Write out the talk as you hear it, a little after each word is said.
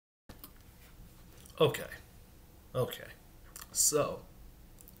Okay, okay. So,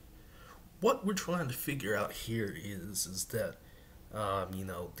 what we're trying to figure out here is that,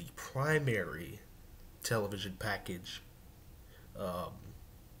 the primary television package, um,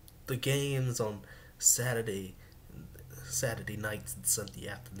 the games on Saturday, Saturday nights and Sunday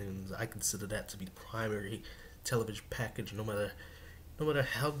afternoons, I consider that to be the primary television package. No matter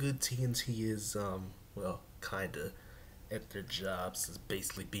how good TNT is, kinda at their jobs as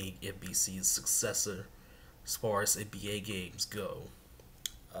basically being NBC's successor as far as NBA games go.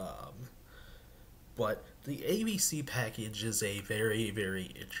 Um, but the ABC package is a very,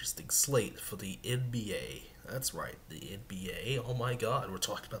 very interesting slate for the NBA. That's right, the NBA. Oh my God, we're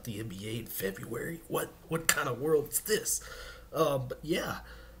talking about the NBA in February. What kind of world is this? But yeah,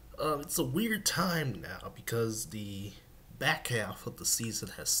 it's a weird time now because the back half of the season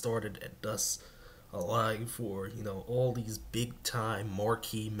has started, and thus allowing for all these big time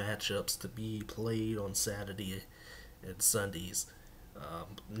marquee matchups to be played on Saturday and Sundays.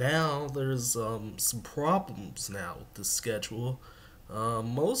 Now there's some problems now with the schedule,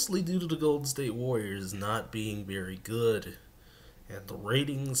 mostly due to the Golden State Warriors not being very good, and the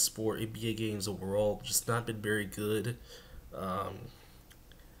ratings for NBA games overall just not been very good. Um,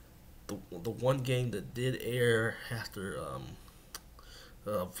 the one game that did air after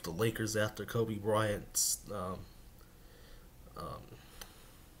of the Lakers after Kobe Bryant's um,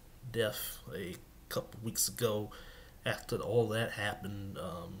 death a couple weeks ago. After all that happened,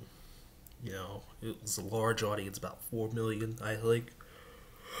 it was a large audience, about 4 million, I think,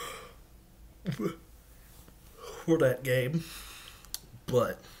 for that game.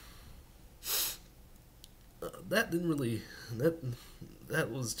 But that didn't really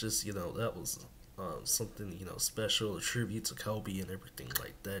that was just that was something special, a tribute to Kobe and everything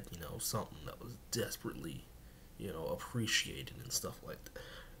like that. Something that was desperately appreciated and stuff like that.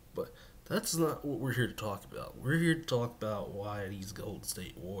 But that's not what we're here to talk about. We're here to talk about why these Golden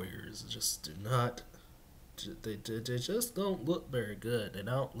State Warriors just do not. They just don't look very good. They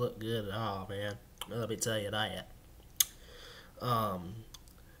don't look good at all, man. Let me tell you that. Um,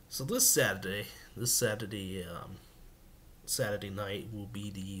 so Saturday night will be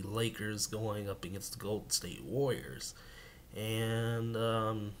the Lakers going up against the Golden State Warriors, and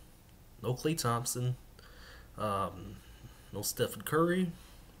no Klay Thompson, um, no Stephen Curry,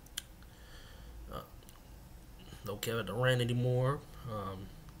 uh, no Kevin Durant anymore,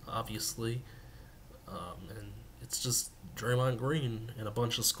 obviously, and it's just Draymond Green and a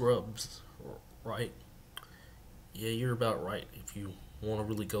bunch of scrubs, right? Yeah, you're about right if you want to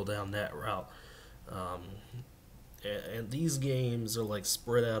really go down that route. Um, and these games are like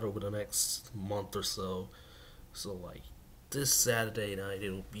spread out over the next month or so. So like this Saturday night,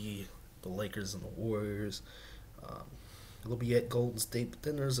 it'll be the Lakers and the Warriors. Um, it'll be at Golden State, but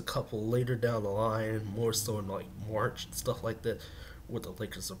then there's a couple later down the line, more so in like March and stuff like that, where the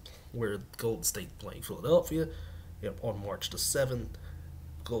Lakers are, where Golden State playing Philadelphia. Yep, on March the 7th,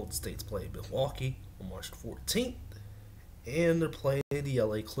 Golden State's playing Milwaukee on March the 14th, and they're playing the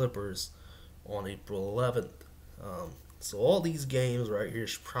LA Clippers on April 11th. So all these games right here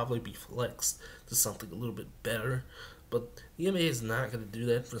should probably be flexed to something a little bit better, but the NBA is not going to do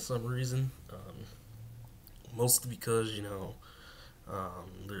that for some reason. Mostly because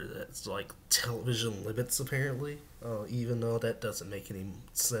there's like television limits apparently. Even though that doesn't make any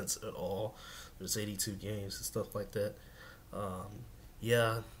sense at all. There's 82 games and stuff like that.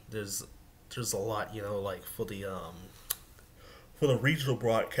 Yeah, there's a lot like for the regional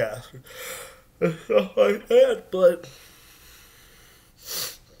broadcaster and stuff like that. But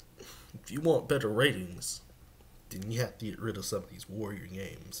if you want better ratings, then you have to get rid of some of these Warrior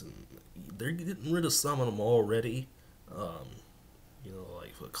games, and they're getting rid of some of them already. Um,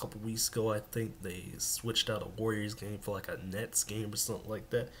 like a couple weeks ago, I think they switched out a Warriors game for like a Nets game or something like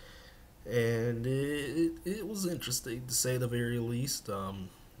that, and it was interesting to say the very least.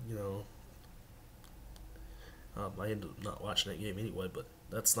 You know, I ended up not watching that game anyway, but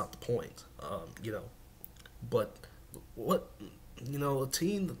that's not the point. But what a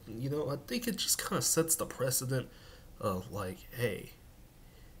team, I think it just kind of sets the precedent of like, hey,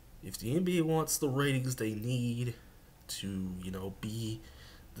 if the NBA wants the ratings they need to, be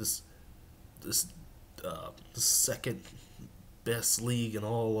this this the second best league in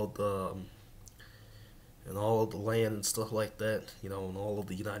all of the land and stuff like that, in all of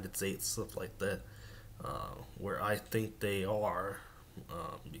the United States, stuff like that, where I think they are,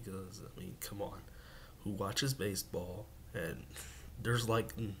 because I mean, come on, who watches baseball? And there's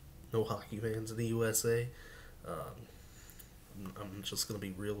like no hockey fans in the USA. I'm just gonna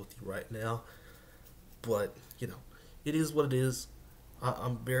be real with you right now, but it is what it is.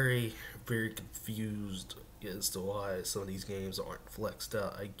 I'm very confused as to why some of these games aren't flexed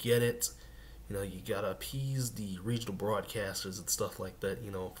out. I get it. You know, you gotta appease the regional broadcasters and stuff like that.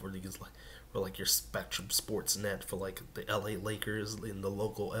 You know, for like your Spectrum Sports Net for like the LA Lakers in the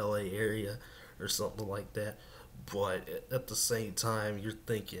local LA area or something like that. But at the same time, you're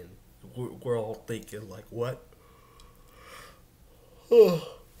thinking, we're all thinking like, what?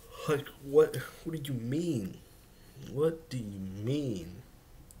 Like what? What do you mean? What do you mean?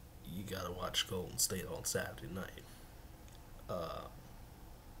 You gotta watch Golden State on Saturday night. Uh,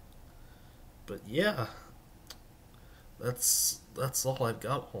 but yeah, that's all I've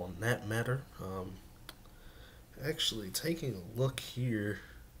got on that matter. Actually, taking a look here,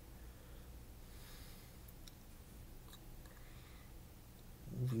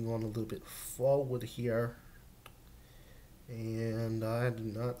 moving on a little bit forward here, and I do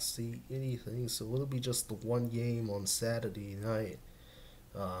not see anything. So it'll be just the one game on Saturday night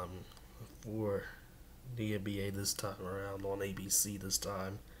um, for the NBA this time around on ABC this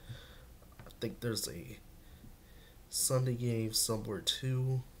time. I think there's a Sunday game somewhere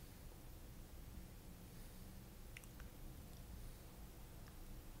too.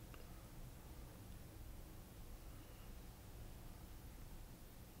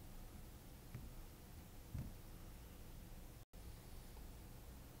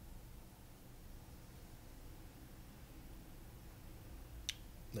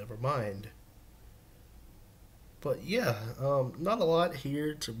 Never mind. But yeah, not a lot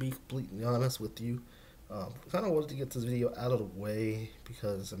here to be completely honest with you. Kind of wanted to get this video out of the way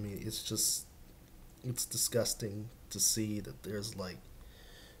because I mean it's disgusting to see that there's like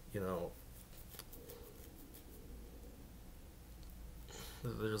you know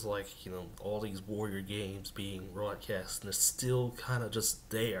there's like all these Warrior games being broadcast and they're still kind of just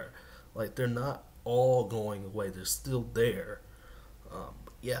there. Like they're not all going away. They're still there.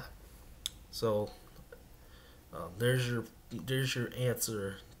 Yeah. So there's your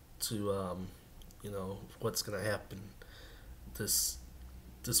answer to what's gonna happen this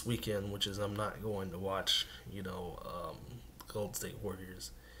this weekend, which is I'm not going to watch Golden State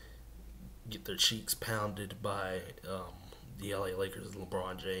Warriors get their cheeks pounded by the LA Lakers and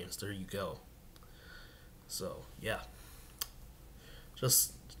LeBron James. There you go. So yeah,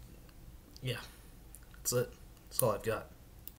 just yeah, that's it. That's all I've got.